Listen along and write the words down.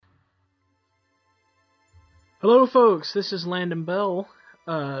Hello, folks. This is Landon Beall,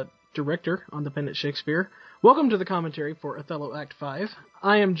 director on The Pendant Shakespeare. Welcome to the commentary for Othello Act V.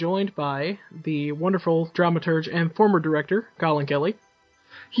 I am joined by the wonderful dramaturge and former director, Colin Kelly.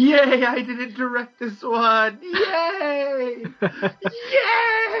 Yay, I didn't direct this one! Yay!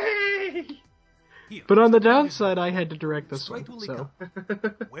 Yay! But on the downside, I had to direct this one, so...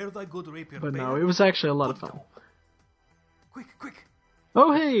 But no, it was actually a lot of fun. Quick!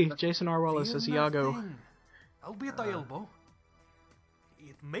 Oh, hey! Jason R. Wallace as Iago. I'll be at thy elbow.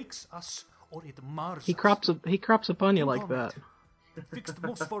 It makes us, or it mars He crops up on you like that. Fixed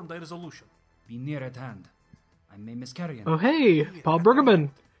most form thy resolution. Be near at hand. I may miscarry. Oh, hey! Paul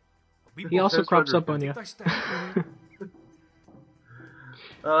Bergerman! He also crops up on you. This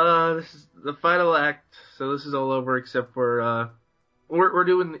is the final act, so this is all over except for, we're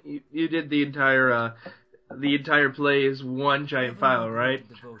doing, you did the entire play is one giant file, right?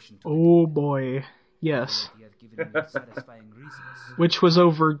 Oh boy. Yes. Which was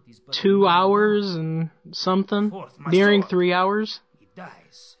over 2 hours and something? Nearing 3 hours? He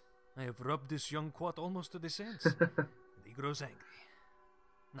dies. I have rubbed this young quat almost to the sense, and he grows angry.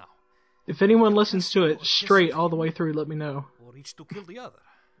 Now, if anyone listens to it straight all the way through, let me know. or each to kill the other.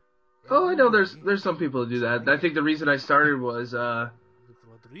 Oh, I know there's some people who do that. I think the reason I started was,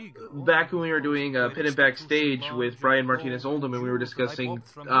 back when we were doing Pin Backstage with Brian Martinez Oldham, and we were discussing,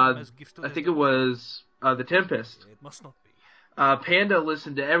 I think it was The Tempest. It must not be. Panda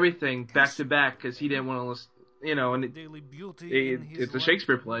listened to everything back to back because he didn't want to listen, and it's a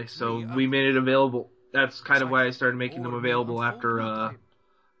Shakespeare play, so we made it available. That's kind of why I started making them available after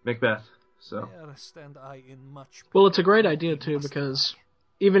Macbeth. So. Well, it's a great idea too, because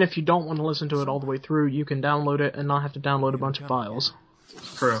even if you don't want to listen to it all the way through, you can download it and not have to download a bunch of files.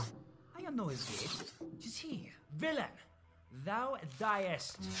 True. I am no escape. 'Tis he, villain. Thou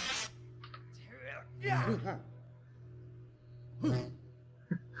diest.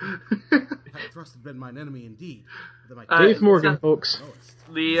 Thrust had been mine enemy indeed. Dave Morgan, folks.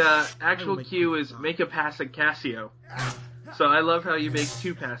 The actual cue is make a pass at Cassio. So I love how you make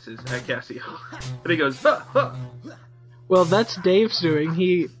 2 passes at Cassio. And he goes, huh, huh. Well, that's Dave's doing.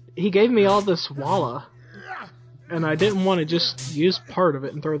 He gave me all this walla, and I didn't want to just use part of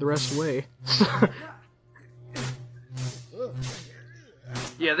it and throw the rest away.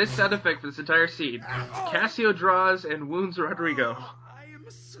 Yeah, this sound effect for this entire scene. Cassio draws and wounds Rodrigo. I am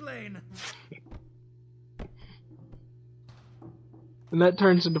slain. And that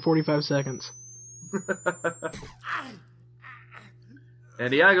turns into 45 seconds.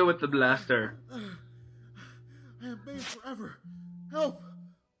 And Iago with the blaster. I am made forever. Help!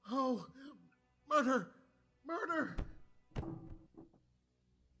 Oh, murder! Murder!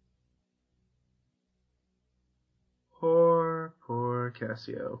 Poor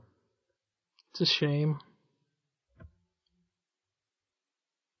Cassio. It's a shame.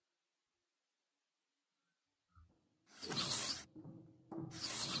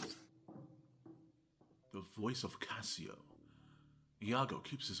 The voice of Cassio. Iago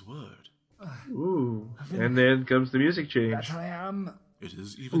keeps his word. Ooh. And then comes the music change. That I am. It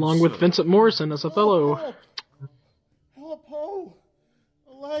is even Along so. with Vincent Morrison as Othello. Help! Ho!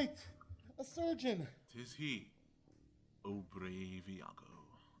 A light! A surgeon! 'Tis he, O brave Iago,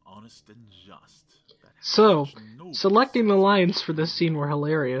 honest and just. that So, hath no selecting the lines for this scene were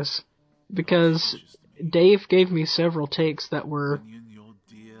hilarious, because Dave gave me several takes that were union your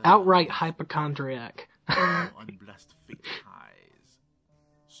dear outright hypochondriac. unblessed fate ties.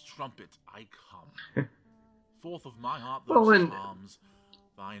 Strumpet, I come. Forth of my heart Well, those and- charms,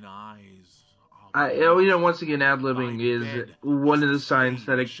 thine eyes are Once again, ad-libbing is one of the signs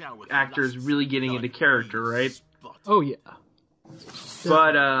that an actor is really getting into character, right? Oh yeah.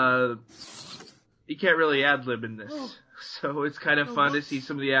 But, you can't really ad-lib in this. So it's kind of fun to see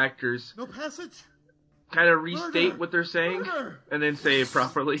some of the actors No passage? kind of restate what they're saying and then say it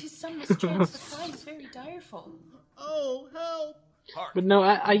properly. To some mischance, the cry is very direful. Oh, help! But no,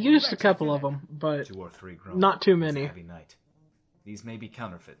 I used a couple of them, but 2 or 3 grown. not too many. Heavy night. These may be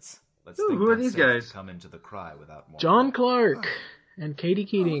counterfeits. Let's Ooh, think who are that's these safe to guys? Come into the cry without more. John Clark and Katie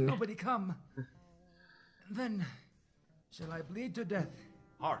Keating. Nobody come. Then shall I bleed to death?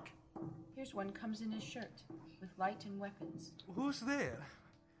 Hark! Here's one comes in his shirt, with light and weapons. Who's there?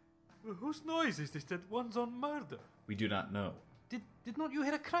 Whose noise is this that one's on murder? We do not know. Did not you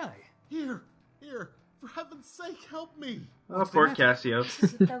hear a cry? Here! For heaven's sake, help me! Oh, poor Cassio. This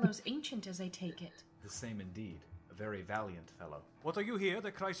is Othello's ancient, as I take it. The same indeed. A very valiant fellow. What are you here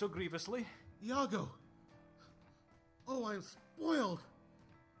that cry so grievously? Iago! Oh, I am spoiled!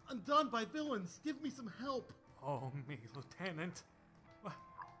 Undone by villains! Give me some help! Oh, me, Lieutenant.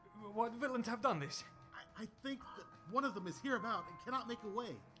 What villains have done this? I think that one of them is hereabout and cannot make away.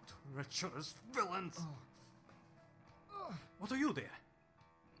 Treacherous villains! What are you there?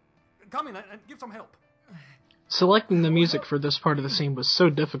 Come in and give some help. Selecting the music for this part of the scene was so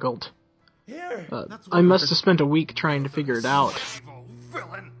difficult. Here! I must have spent a week trying to figure it out. Evil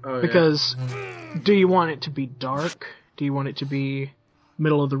villain! Oh, yeah. Because, do you want it to be dark? Do you want it to be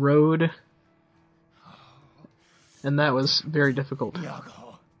middle of the road? And that was very difficult.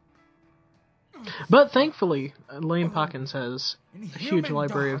 But thankfully, Lane Pockins has a huge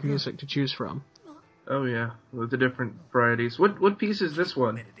library of music to choose from. Oh yeah, with the different varieties. What piece is this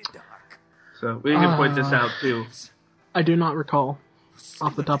one? So we can point this out too. I do not recall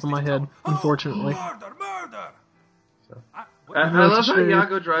off the top of my head, unfortunately. Murder! I love how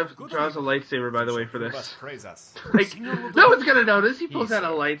Iago draws a lightsaber, by the way, for You must this. praise us. Like, no one's gonna notice. He pulls out a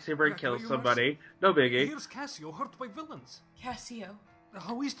lightsaber and kills somebody. No biggie. Here's Cassio hurt by villains. Cassio.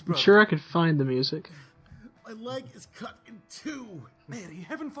 How is the I'm brother? sure I could find the music. My leg is cut in two. Mary,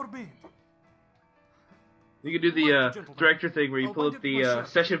 heaven forbid. You can do the director thing where you pull up the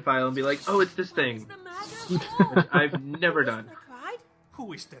session file and be like, oh, it's this thing. Which I've never done.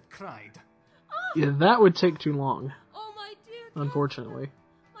 Who is that cried? Yeah, that would take too long, Oh, my dear unfortunately.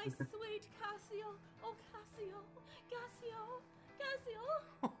 my sweet Cassio. Oh, Cassio. Cassio.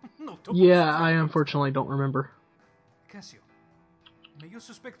 Oh, no, don't Yeah, I unfortunately don't remember. Cassio, may you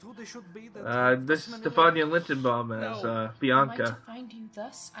suspect who they should be? That This is Stefania Lindenbaum as Am I to Bianca. find you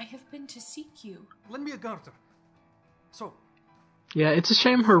thus? I have been to seek you. Lend me a garter. So, Yeah, it's a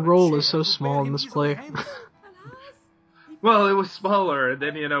shame her role is so small in this play. Well, it was smaller, and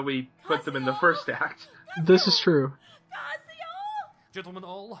then, we put them in the first act. This is true. gentlemen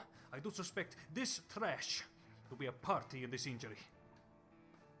all, I do suspect this trash to be a party in this injury.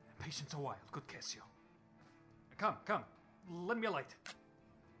 Patience a while, good Cassio. Come, lend me a light.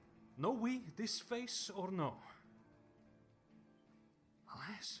 Know we this face or no?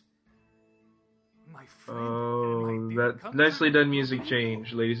 Alas, my friend Oh, and my dear that nicely done countryman music will be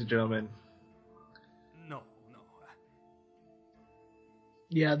change, ladies and gentlemen. No.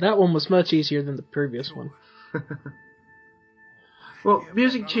 Yeah, that one was much easier than the previous one. Well,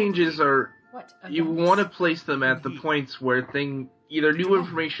 music changes are... What? You want to place them at the points where either new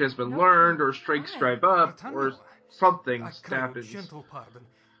information has been learned, or stakes drive up, or something happens. Gentle pardon.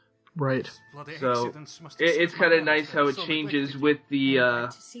 Right. Bloody So, accidents must have it's set kind my of nice how it so changes neglected. with the,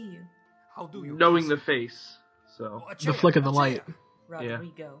 Glad to see you. How do you knowing the face. So, A The chair, flick of the a light. chair.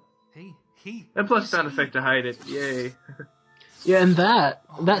 Rodrigo. He. and plus he's sound he. effect to hide it. Yay. Yeah, and that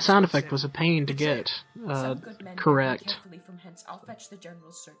sound effect was a pain to get Some good men correct. bear carefully from hence. I'll fetch the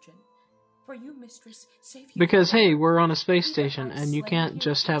general surgeon. For you, mistress, save you. Because, hey, we're on a space station, and you can't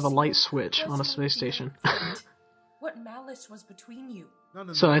just have a light switch on a space station. What malice was between you? None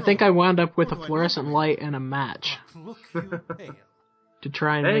in So the I think I world. wound up with a What do I fluorescent know? light and a match Look you pale. to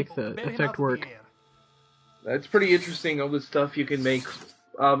try and Hey. make the Bear him out effect of the work. air. That's pretty interesting, all the stuff you can make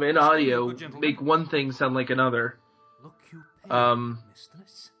in audio, make one thing sound like another. Look you pale,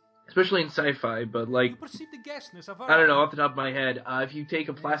 mistress. Especially in sci-fi, but like, You perceive the gasness of our I don't know, off the top of my head, if you take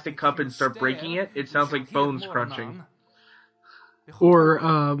a plastic cup and start breaking it, it sounds like bones crunching.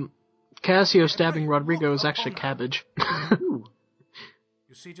 Or, Cassio stabbing Rodrigo is actually cabbage. Ooh,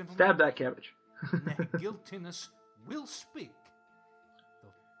 You see, gentlemen, stab that cabbage. nay, guiltiness will speak,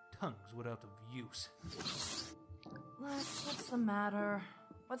 though tongues were out of use. What's the matter?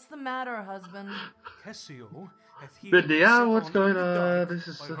 What's the matter, husband? Cassio hath here But yeah, set what's on going and on? died This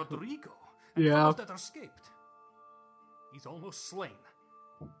is by so- Rodrigo, and Yeah. fellows that escaped. He's almost slain,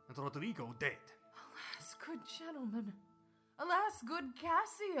 and Rodrigo dead. Alas, good gentleman. Alas, good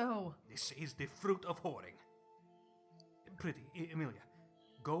Cassio. This is the fruit of whoring. Pretty, Emilia,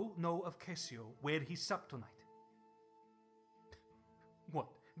 go know of Cassio where he supped tonight. What?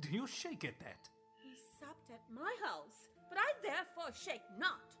 Do you shake at that? He supped at my house, but I therefore shake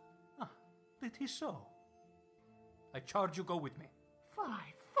not. Ah, did he so? I charge you go with me.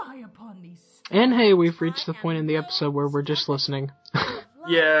 Fie upon these. And hey, we've reached the point in the episode where we're just listening.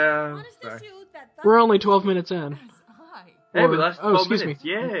 Yeah, Honest sorry. as you that thus We're only 12 minutes in. As I. Hey, we Or- lost oh, 12 excuse minutes.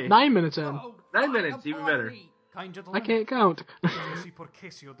 me. Yay. 9 minutes in. Oh, 9 minutes, even better. Kind I gentlemen, can't count. let us see poor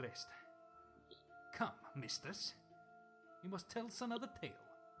Cassio dressed. Come, mistress. You must tell us another tale.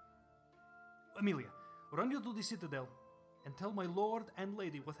 Emilia, run you to the citadel and tell my lord and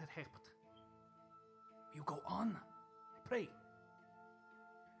lady what had happened. You go on, I pray.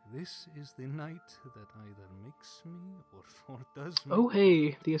 This is the night that either makes me or foredoes me. Oh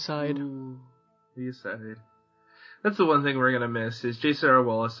hey, the aside. Ooh, the aside. That's the one thing we're gonna miss, is J. Sarah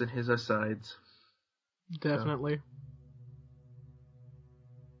Wallace and his asides. Definitely.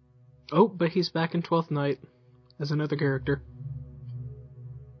 Oh, but he's back in 12th Night as another character.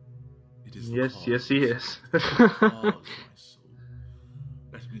 Yes, he is.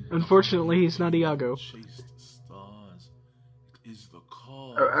 Unfortunately, he's not Iago.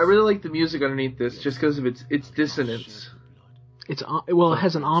 I really like the music underneath this, just because of its dissonance. It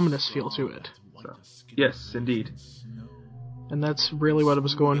has an ominous feel to it. So, yes, indeed. And that's really what I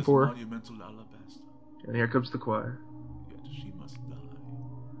was going for. And here comes the choir. Yet she must die,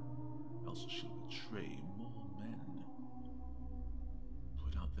 else she'll betray more men.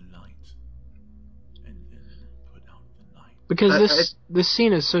 Put out the light, and then put out the night. Because this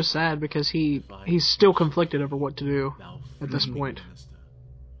scene is so sad because he's still conflicted over what to do at this point.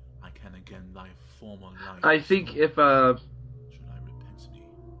 I can again thy former life. I think if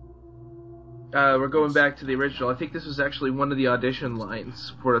we're going back to the original, I think this was actually one of the audition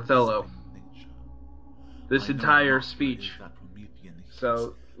lines for Othello. This entire speech.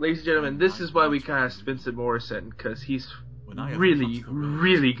 So, ladies and gentlemen, this is why we cast Vincent Morrison, because he's really,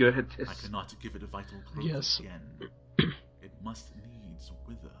 really good at this. I cannot give it a vital growth again. It must needs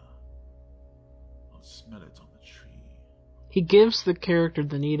wither. I'll smell it on the tree. He gives the character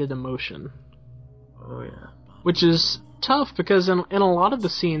the needed emotion. Oh yeah. Which is tough because in a lot of the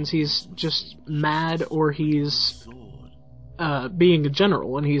scenes he's just mad or he's being a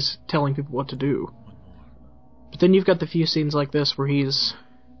general and he's telling people what to do. But then you've got the few scenes like this where he's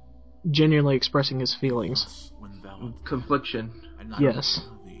genuinely expressing his feelings. Confliction. Yes.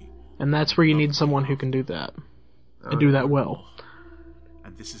 And that's where you need someone who can do that. And do that well.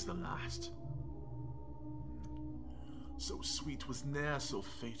 And this is the last. So sweet was ne'er so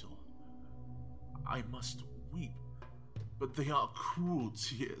fatal. I must weep, but they are cruel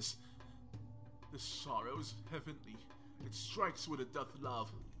tears. The sorrow's heavenly. It strikes when it doth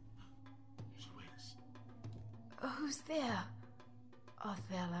love. She wakes. Who's there?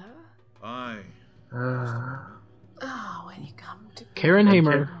 Othello? Aye. When you come to Karen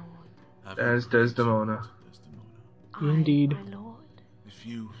Hamer. As Desdemona. Indeed. My lord. If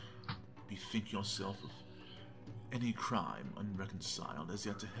you bethink yourself of any crime unreconciled as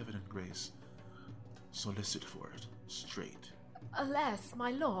yet to heaven and grace, solicit for it straight. Alas, my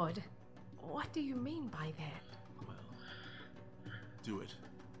lord. What do you mean by that? Well, do it.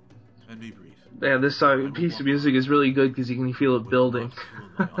 And be brief. Yeah, this piece of music is really good because you can feel it building.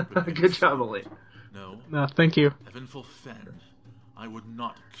 Good job, Ali. No, thank you. Heaven forfend, I would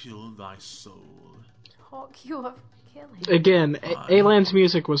not kill thy soul. Talk you of killing. Again, Alan's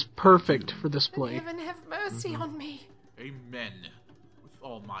music was perfect for this play. Heaven have mercy on me. Amen. With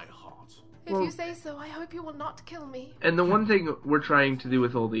all my heart. If you say so, I hope you will not kill me. And the one thing we're trying to do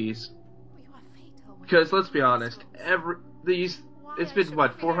with all these, because let's be honest, it's been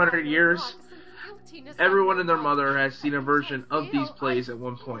what, 400 years? Everyone and their mother has seen a version of these plays at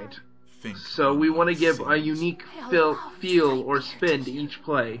one point. So we want to give a unique feel or spin to each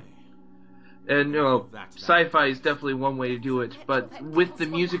play. And, sci-fi is definitely one way to do it, but with the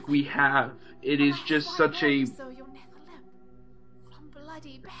music we have, it is just such a...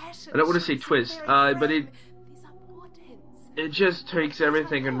 I don't want to say twist, but it just takes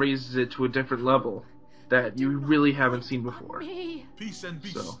everything and raises it to a different level that you really haven't seen before. Peace and be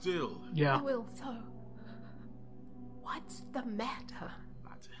still. Yeah. I will so. What's the matter?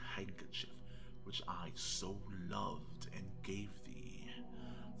 That handkerchief which I so loved and gave thee,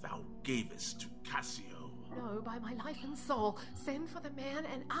 thou gavest to Cassio. No, by my life and soul, send for the man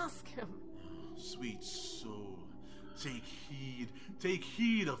and ask him. Sweet soul, take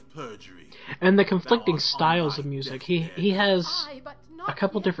heed of perjury. And the conflicting styles of music. He has a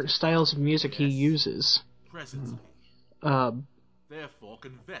couple different styles of music he uses.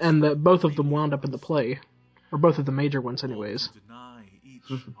 And both of them wound up in the play. Or both of the major ones anyways.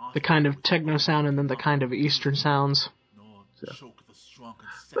 The kind of techno sound and then the kind of eastern sounds. So.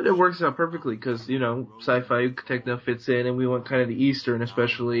 But it works out perfectly because, sci-fi techno fits in and we want kind of the eastern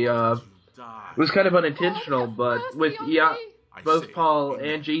especially. It was kind of unintentional, but with both Paul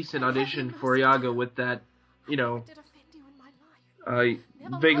and Jason auditioned for Iago with that,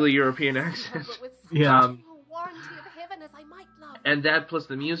 vaguely European accent. Yeah. And that plus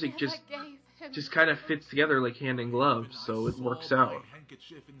the music just kind of fits together like hand in glove, so it works out.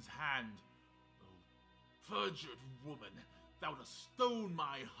 Handkerchief in his hand. Oh, perjured woman, thou dost stone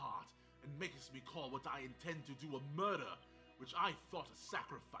my heart and makest me call what I intend to do a murder, which I thought a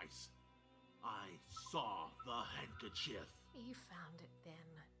sacrifice. I saw the handkerchief. He found it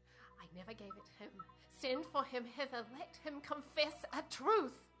then. I never gave it him. Send for him hither. Let him confess a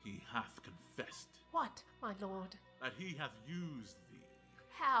truth. He hath confessed. What, my lord? That he hath used thee.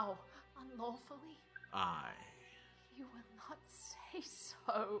 How? Unlawfully? Aye. You will not say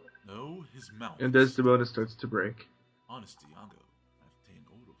so. No, his mouth. And Desdemona starts to break. Honesty, Iago. I've ta'en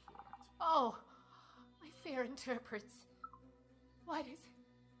order for it. Oh, my fair interprets. What is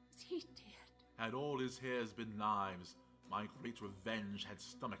he dead? Had all his hairs been knives, my great revenge had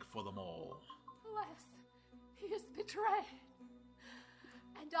stomach for them all. Alas, he is betrayed.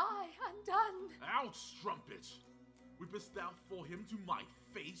 And I undone. Out, strumpet! Whippest thou for him to my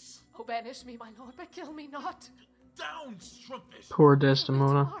face? Oh, banish me, my lord, but kill me not. Down, strumpet! Poor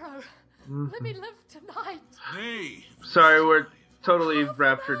Desdemona. Tomorrow. Let me live tonight. Nay. Sorry, we're totally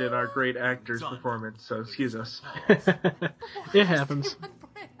raptured in our great actor's performance, so excuse us. It happens.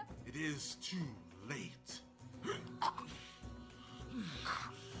 It is too late.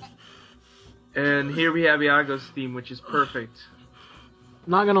 And here we have Iago's theme, which is perfect.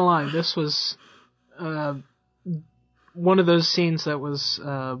 Not gonna lie, this was one of those scenes that was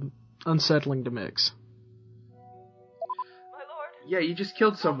unsettling to mix. Yeah, you just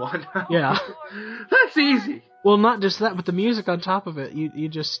killed someone. Yeah. That's easy. Well, not just that, but the music on top of it. You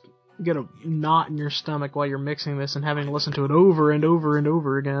just get a knot in your stomach while you're mixing this and having to listen to it over and over and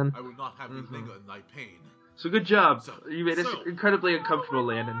over again. I will not have you linger in thy pain. So good job. You made us incredibly uncomfortable,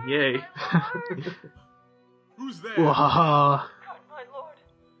 Landon. Yay. Who's there? Wah.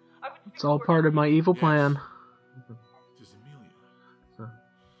 It's all part of my evil plan. It is Amelia.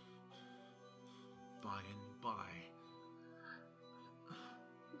 By and by.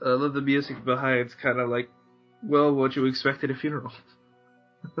 I love the music behind. It's kind of like, well, what you expect at a funeral.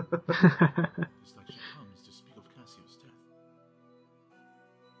 It's like she comes to speak of Cassio's death.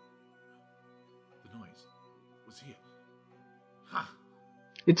 The noise was here. Ha!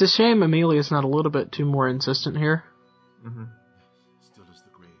 It's a shame Amelia's not a little bit too more insistent here. Mm-hmm. Still as the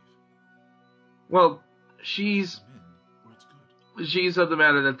grave. Well, she's Where it's good. she's of the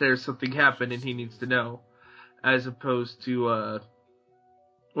matter that there's something happened and he needs to know, as opposed to,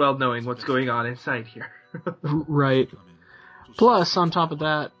 well, knowing what's going on inside here. Right. Plus, on top of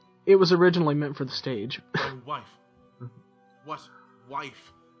that, it was originally meant for the stage. My wife. What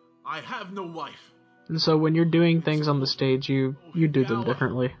wife? I have no wife. And so when you're doing things on the stage, you do them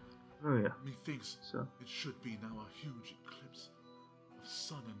differently. Oh, yeah. Methinks So. it should be now a huge eclipse of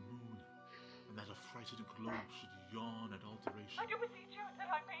sun and moon, and that a frightened globe should yawn at alteration. I do beseech you that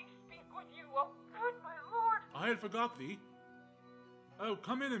I may speak with you, oh good my lord. I had forgot thee. Oh,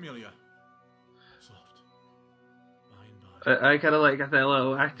 come in, Amelia. Soft. By and by. I kind of like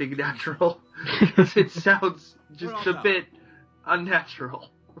Othello acting natural, because it sounds just a bit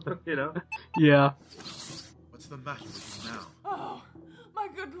unnatural, you know? Yeah. What's the matter with you now? Oh, my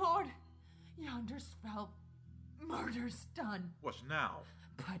good lord, yonder spell, murder's done. What now?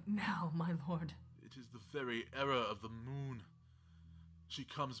 But now, my lord, It is the very error of the moon. She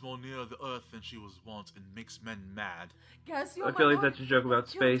comes more near the earth than she was wont and makes men mad. Cassio, I my feel like lord, that's a joke about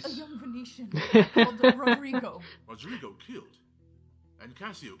killed space. a young Venetian called Rodrigo. Rodrigo killed. And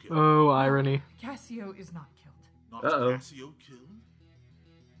Cassio killed. Oh, irony. Cassio is not killed. Not Uh-oh. Cassio killed?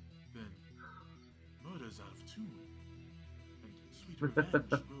 Then murder's out of tune. And sweet revenge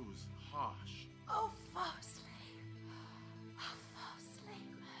grows harsh. Oh, falsely. Oh, falsely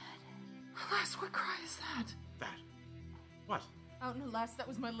murdered. Alas, what cry is that? That. What? Out and alas, that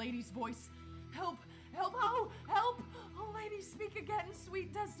was my lady's voice. Help! Help! Oh, help! Oh, lady, speak again,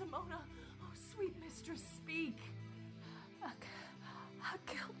 sweet Desdemona. Oh, sweet mistress, speak. A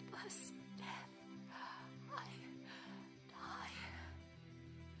guiltless death. I die.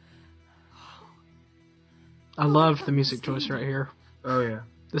 I loved the music choice right here. Oh, yeah.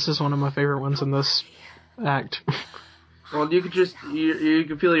 This is one of my favorite ones in this act. Well, you could just, you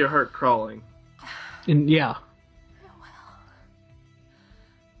can feel your heart crawling. And yeah.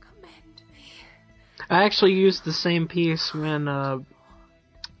 Commend me. I actually used the same piece when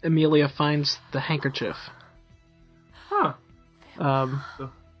Amelia finds the handkerchief. Huh.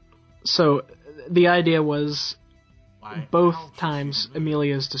 So the idea was Why, both how should times she murder?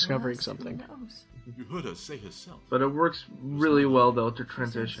 Amelia is discovering Alas, who something. knows? You heard her say herself. But it works really well, though, to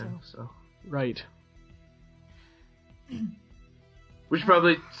transition, so. Right. We should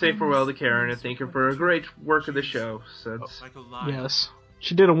probably say farewell to Karen and thank her for a great work of the show, Oh, since like a lion. Yes.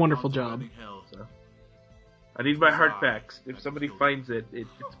 She did a wonderful job. Burning hell. So. I need my heart back. If somebody finds it,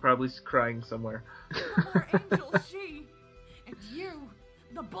 it's probably crying somewhere. Her angel, she, and you,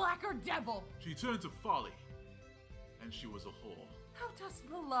 the blacker devil. She turned to folly, and she was a whore. How dost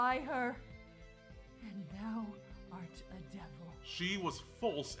belie her? And thou art a devil. She was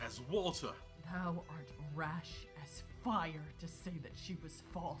false as water. Thou art rash as fire to say that she was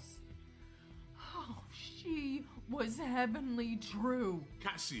false. Oh, she was heavenly true.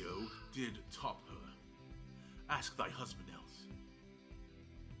 Cassio did top her. Ask thy husband else.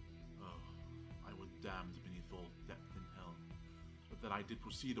 Oh, I were damned beneath all depth in hell, but that I did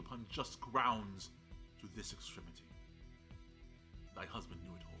proceed upon just grounds to this extremity. Thy husband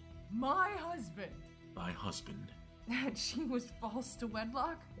knew it all. My husband? Thy husband. That she was false to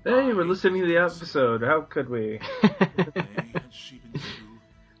wedlock? Hey, we're listening to the episode. How could we?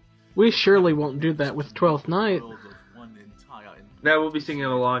 We surely won't do that with Twelfth Night. Now we'll be singing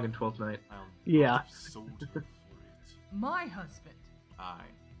along in 12th Night. Yeah. My husband. Aye.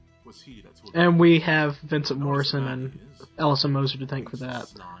 Was he that told And we have Vincent Morrison and Alison Moser to thank for that.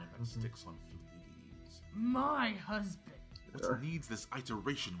 My husband. What needs this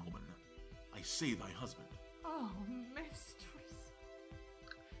iteration, woman? I say thy husband. Oh, mistress.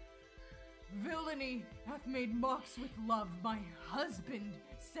 Villainy hath made mocks with love. My husband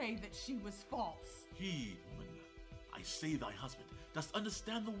say that she was false. He, woman, I say thy husband, dost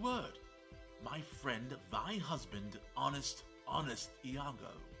understand the word? My friend, thy husband, honest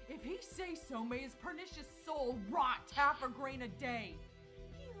Iago. If he say so, may his pernicious soul rot half a grain a day.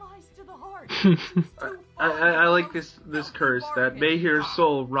 He lies to the heart. I like this curse, that may your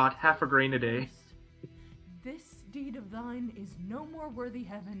soul rot half a grain a day. This deed of thine is no more worthy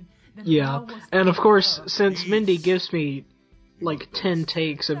heaven than Yeah, thou wast and of course, her. since Mindy gives me like 10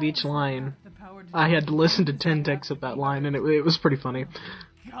 takes of each line, I had to listen to 10 takes of that line, and it was pretty funny.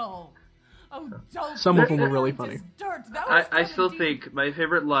 Go. Oh, don't Some of them were really funny. I still think my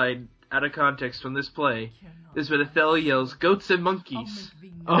favorite line, out of context from this play, is when Othello yells, "Goats and monkeys!"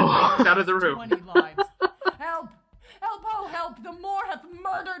 Oh. Out of the room. Help! Help! Oh, help! The Moor hath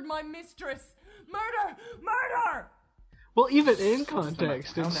murdered my mistress! Murder! Murder! Well, even in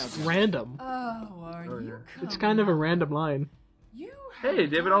context, it's random. Oh, are you It's kind of a random line. Hey,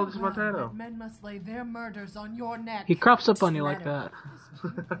 David Aldous well Montano. that men must lay their murders on your neck. He crops up on you like that.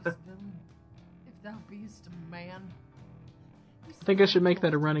 If thou beest a man. I think I should make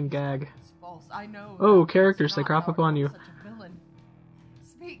that a running gag. False. I know. Oh, characters, they crop up on you.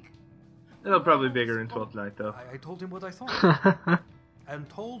 Speak. It'll probably be bigger in 12th Night, though. I told him what I thought, and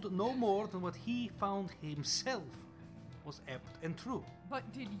told no more than what he found himself was apt and true.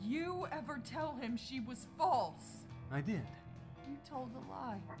 But did you ever tell him she was false? I did. You told a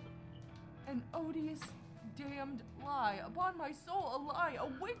lie. An odious, damned lie. Upon my soul, a lie. A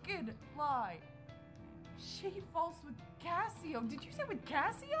wicked lie. She false with Cassio. Did you say with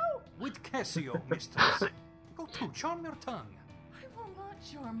Cassio? With Cassio, mistress. Go to, charm your tongue. I will not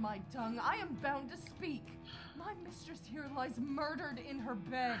charm my tongue. I am bound to speak. My mistress here lies murdered in her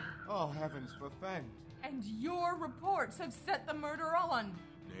bed. Oh, heavens forfend. And your reports have set the murder on.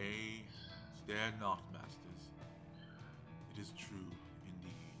 Nay, stare not, masters. It is true,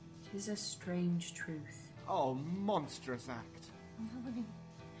 indeed. 'Tis a strange truth. Oh, monstrous act. Villainy,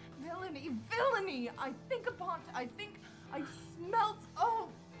 villainy, villainy! I think I smelt. Oh,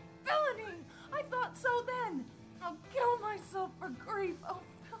 villainy! I thought so then. I'll kill myself for grief. Oh,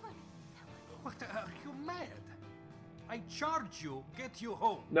 villainy. What, are you mad? I charge you, get you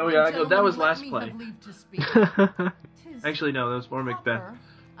home. No, yeah, that was last play. Have leave to speak. Actually, no, that was more Macbeth.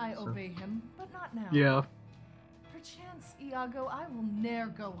 I obey him, but not now. Yeah. Perchance, Iago, I will ne'er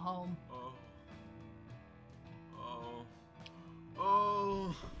go home.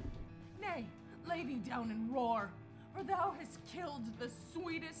 Oh. Nay, lay thee down and roar, for thou hast killed the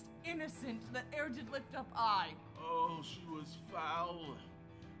sweetest innocent that e'er did lift up eye. Oh, she was foul.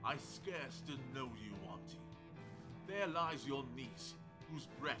 I scarce did know you, auntie. There lies your niece, whose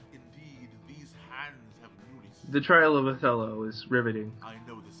breath indeed these hands have newly seen. The trial of Othello is riveting. I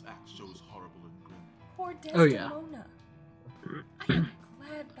know this act shows horrible and grim. Poor Oh, yeah. Desdemona. I am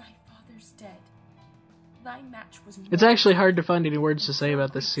glad thy father's dead. Thy match was more It's actually hard to find any words to say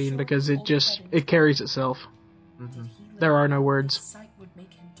about this scene because it carries itself. Mm-hmm. There are no words. sight would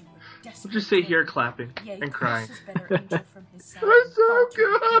make him do a desperate We'll just sit here thing. clapping Yea, and crying. curses better angel from his side That's than so far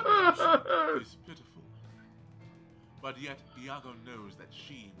too good! It is pitiful. But yet Iago knows that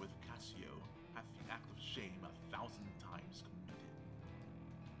she, with Cassio, hath the act of shame 1,000 times committed.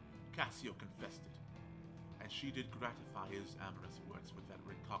 Cassio confessed it, and she did gratify his amorous words with that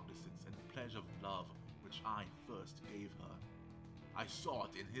recognizance and pledge of love which I first gave her. I saw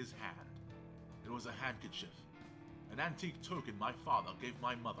it in his hand. It was a handkerchief, an antique token my father gave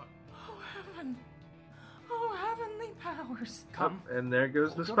my mother. Oh, heaven. Oh, heavenly powers. Come, and there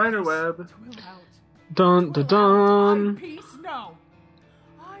goes the spider web. Twill out. Dun dun dun. Peace, no.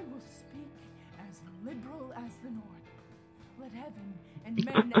 I will speak as liberal as the north. Let heaven and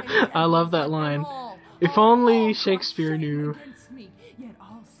men and I love that devils, let them line. all, If all only crush Shakespeare shame knew. against me, yet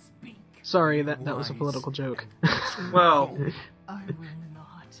I'll speak. Sorry, that was a political joke. Well, I will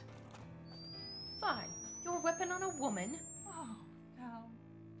not. Fine. Your weapon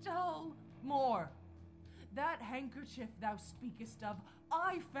more. That handkerchief thou speakest of,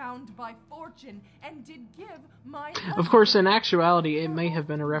 I found by fortune, and did give my Of course, in actuality, it may have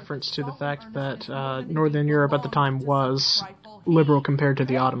been a reference to the fact that Northern Europe at the time was liberal compared to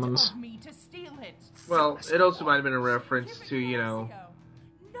the Ottomans. Well, it also might have been a reference to, you know,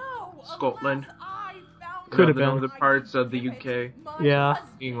 Scotland. Could have the been. northern parts of the UK. Yeah.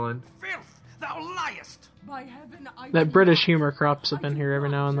 England. Filth! Thou liest! By heaven, I That British humor crops up in here every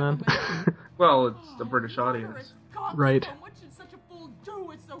now and then. Well, it's the British audience. Right. What should such a fool do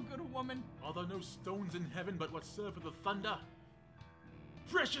with so good a woman? Are there no stones in heaven but what serve for the thunder?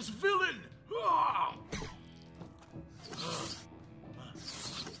 Precious villain! Ah!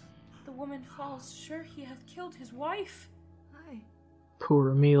 The woman falls, sure he hath killed his wife. Aye. Poor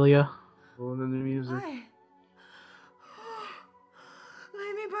Amelia. Well, then the music. Aye.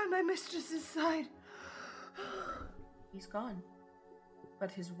 Lay me by my mistress's side. He's gone,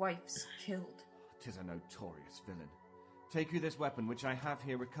 but his wife's killed. 'Tis a notorious villain. Take you this weapon, which I have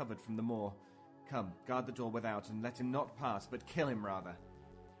here recovered from the moor. Come, guard the door without, and let him not pass, but kill him rather.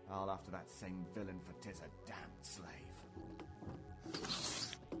 I'll after that same villain, for 'tis a damned slave.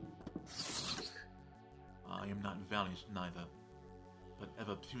 I am not valiant neither, but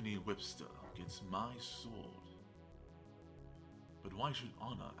ever puny whipster gets my sword. But why should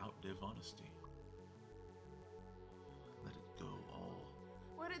honor outlive honesty? Let it go all.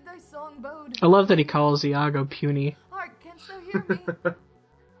 What did thy song bode? I love that he calls Iago puny. Hark, canst thou hear me?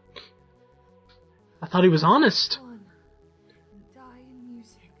 I thought he was honest. On and die in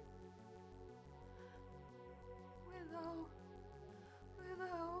music.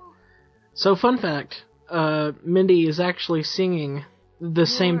 Willow. So, fun fact, Mindy is actually singing the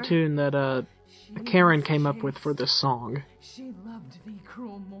same tune that Karen came up with for this song. She loved thee,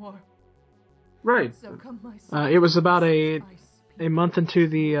 cruel Moor. Right. So come, my son. It was about a month into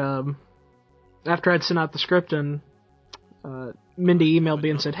the, after I'd sent out the script, and Mindy emailed me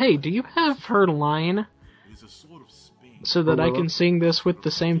and said, "Hey, do you have her line so that I can sing this with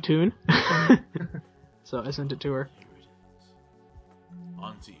the same tune?" So I sent it to her.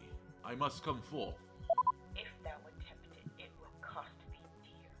 Auntie, I must come forth. If thou attempt it, it will cost thee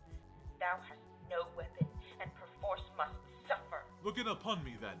dear. Thou hast no weapon, and perforce must suffer. Look in upon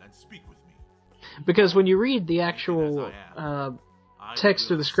me then, and speak with me. Because when you read the actual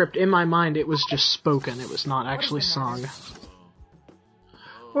text of the script, in my mind it was just spoken, it was not actually sung.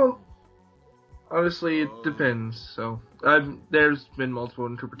 Well, honestly, it depends. So, there's been multiple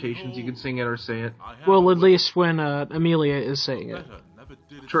interpretations. You can sing it or say it. Well, at least when Amelia is saying it.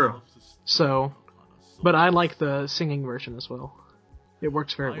 True. So, but I like the singing version as well. It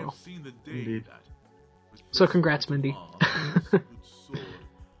works very well. Indeed. So congrats, Mindy.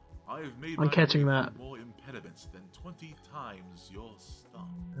 On catching that. More impediments than 20 times your stump.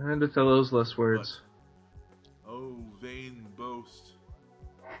 And Othello's less words. But, oh, vain boast!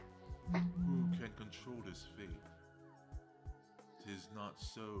 Who can control his fate? 'Tis not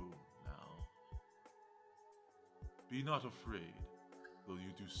so now. Be not afraid, though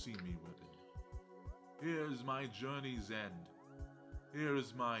you do see me weapon. Here is my journey's end. Here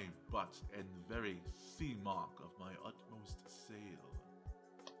is my butt and very sea mark of my utmost sail.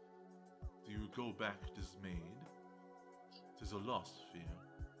 Do you go back dismayed? 'Tis a lost fear.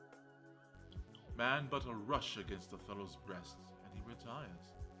 Man but a rush against Othello's breast, and he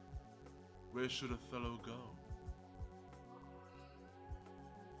retires. Where should Othello go?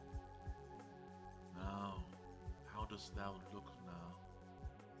 Now, how dost thou look now?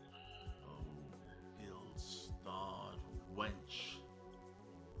 Oh, ill-starred wench,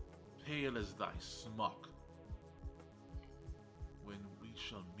 pale as thy smock. When we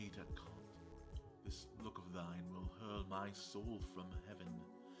shall meet at Kant, this look of thine will hurl my soul from heaven,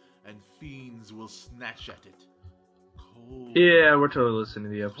 and fiends will snatch at it. Cold, yeah, we're totally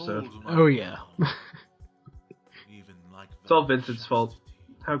listening to the episode. Oh yeah. Even like it's all Vincent's fault.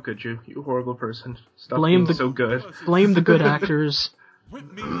 How could you, you horrible person? Stop Blame being so good. Blame the good actors.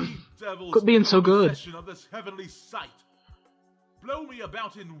 Whip me, devils, Quit being so good. Of this heavenly sight. Blow me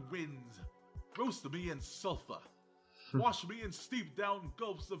about in winds. Roast me in sulphur. Wash me in steep down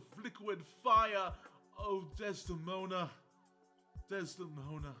gulps of liquid fire. Oh, Desdemona.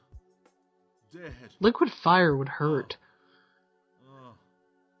 Desdemona. Dead. Liquid fire would hurt.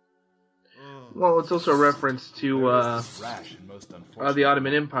 Well, it's also a reference to the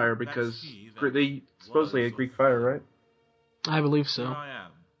Ottoman Empire, because they supposedly had Greek fire, right? I believe so.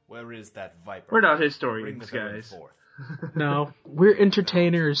 Where is that viper? We're not historians, guys. No, we're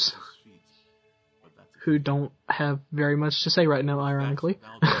entertainers who don't have very much to say right now, ironically.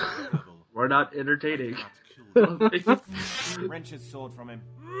 We're not entertaining. Wrench his sword from him.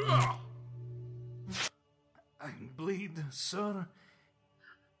 I bleed, sir,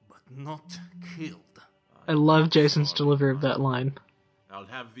 but not killed. I love Jason's delivery of that line. I'll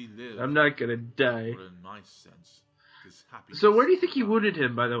have thee live. I'm not gonna die. For in my sense, 'tis happiness. So where do you think he wounded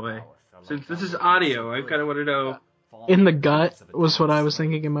him, by the way? Since this is audio, I kind of want to know. In the gut was what I was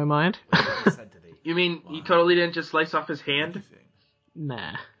thinking in my mind. You mean he totally didn't just slice off his hand?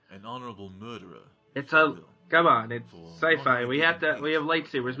 Nah. An honorable murderer. It's a... Come on, it's sci-fi. We have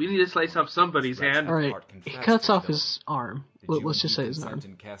lightsabers. We need to slice off somebody's hand. Alright, he cuts off his arm. Let's just say his arm.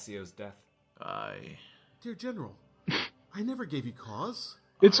 In Cassio's death? Dear General, I never gave you cause.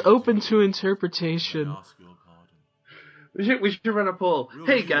 It's open to interpretation. We should run a poll.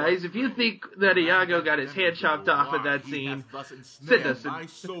 Hey guys, if you think that Iago got his hand chopped off at that scene, send us a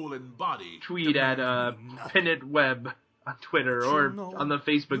tweet at Pennant Web on Twitter or on the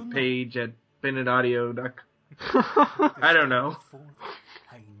Facebook page at PennantAudio.com. I don't know.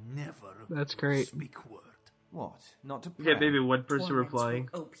 That's great. What? Not to Yeah, maybe one person replying.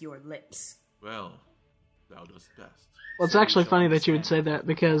 Ope your lips. Well, thou dost best. Well, it's actually funny that you would say that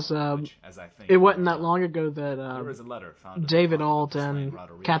because it wasn't that long ago that David Alt and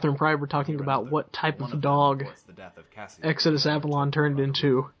Catherine Pride were talking about what type of dog Exodus Avalon turned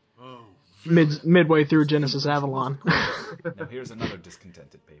into midway through Genesis Avalon. Now here's another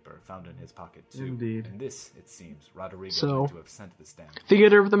discontented paper found in his pocket too. Indeed. And this, it seems, Rodrigo So, to have sent the stamp.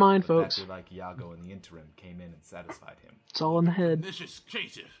 theater of the mind, But folks. that like Iago in the interim came in and satisfied him. It's all in the head.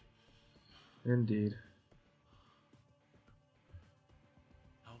 Indeed.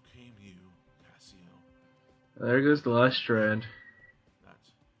 How came you, Cassio? There goes the last strand. That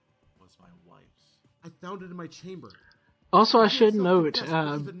was my wife's. I found it in my chamber. Also, I should note,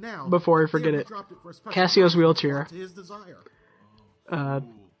 before I forget it, Cassio's wheelchair. I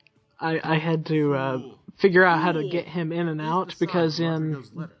had to figure out how to get him in and out, because in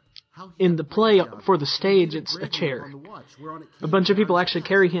the play for the stage, it's a chair. A bunch of people actually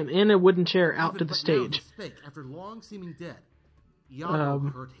carry him in a wooden chair out to the stage.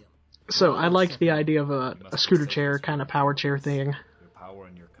 So I liked the idea of a scooter chair, kind of power chair thing.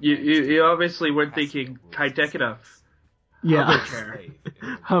 You obviously weren't thinking high-tech enough. Yeah. Hover chair.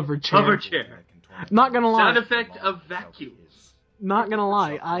 Hover chair. Hover chair. Not gonna lie. Sound effect of vacuum. Not gonna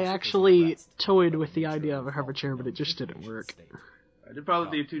lie, I actually toyed with the idea of a hover chair, but it just didn't work. It'd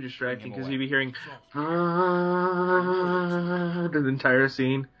probably be too distracting because you'd be hearing the entire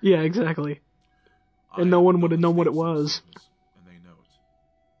scene. Yeah, exactly. And no one would have known what it was. And they know it.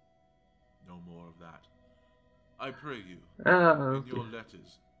 No more of that. I pray you, in your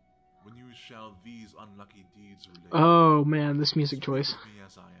letters, when you shall these unlucky deeds relate, Oh man, this music choice. me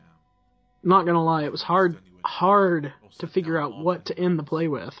as I am. Not gonna lie, it was hard to figure out what to end the play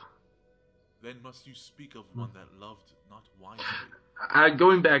with. Then must you speak of one that loved not wisely.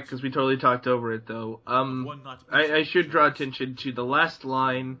 Going back, because we totally talked over it, though, I should draw attention to the last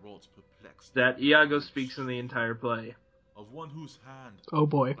line that Iago speaks in the entire play. Of one whose hand, Oh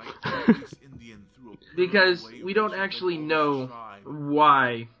boy. Because we don't actually know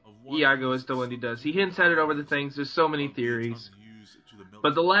why Iago is the one he does. He hints at it over the things, there's so many theories.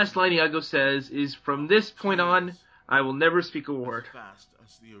 But the last line Iago says is, from this point on, I will never speak a word.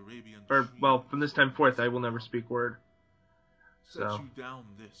 Or, well, from this time forth, I will never speak a word. So,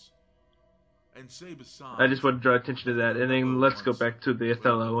 I just want to draw attention to that, and then let's go back to the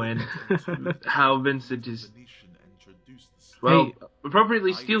Othello and how Vincent is, well,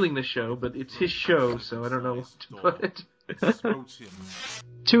 appropriately stealing the show, but it's his show, so I don't know what to put.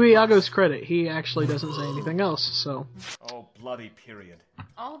 To Iago's credit, he actually doesn't say anything else, so. Oh, bloody period.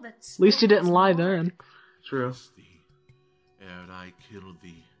 All that's At least he didn't lie then. True. Ere I kill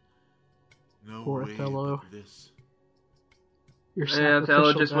thee. No Poor way Othello. but this. Your Yeah, Othello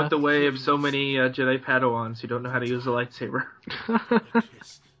sacrificial just went the death. way of so many Jedi Padawans who don't know how to use a lightsaber.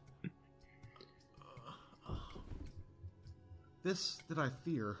 This did I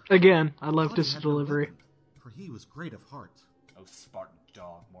fear. Again, I loved Bloody his had no delivery. weapon, for he was great of heart. O Spartan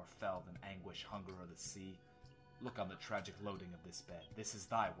dog, more fell than anguish, hunger, or the sea. Look on the tragic loading of this bed. This is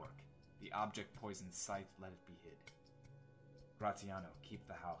thy work. The object poisoned sight, let it be hid. Gratiano, keep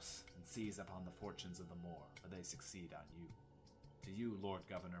the house, and seize upon the fortunes of the Moor, for they succeed on you. To you, Lord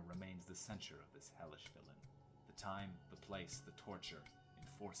Governor, remains the censure of this hellish villain. The time, the place, the torture,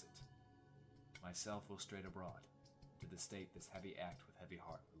 enforce it. Myself will straight abroad, to the state this heavy act with heavy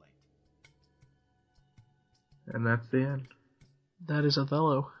heart relate. And that's the end. That is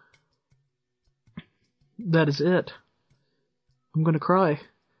Othello. That is it. I'm gonna cry.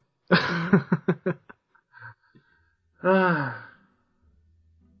 Oh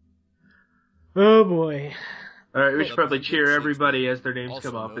boy. Alright, we should probably cheer everybody as their names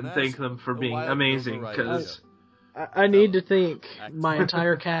come up and thank them for being amazing, because I need to thank my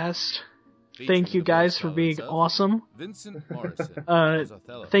entire cast. Thank you guys for being awesome. Vincent Morrison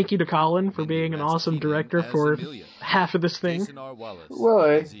Thank you to Colin for being an awesome director for half of this thing.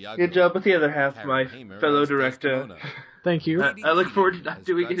 Well, good job with the other half, my fellow director. Thank you. I look forward to not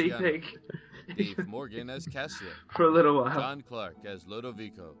doing anything. Dave Morgan as Cassio. For a little while. John Clark as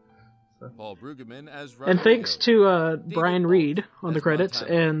Lodovico. Paul Brueggemann as Rodrigo. And thanks to Brian Reed on the credits,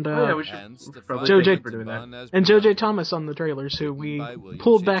 and JoJ Thomas on the trailers, who we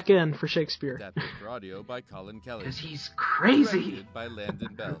pulled back in for Shakespeare. Because he's crazy. By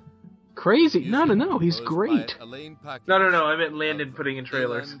Landon Beall. Crazy? No, he's great. No, I meant Landon putting in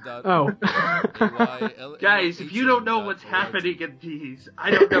trailers. Oh. Guys, if you don't know what's happening in these, I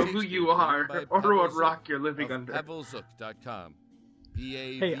don't know who you are, or what rock you're living under.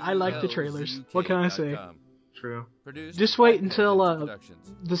 Hey, I like the trailers. What can I say? True. Just wait until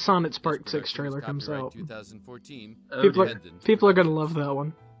the Sonnets Part 6 trailer comes out. People are gonna love that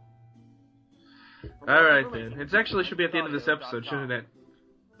one. Alright then. It actually should be at the end of this episode, shouldn't it?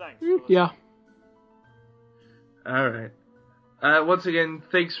 Yeah. Alright. Once again,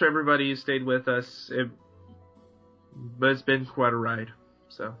 thanks for everybody who stayed with us. It's been quite a ride.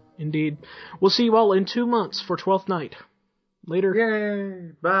 So. Indeed. We'll see you all in 2 months for 12th Night. Later.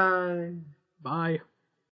 Yay! Bye! Bye.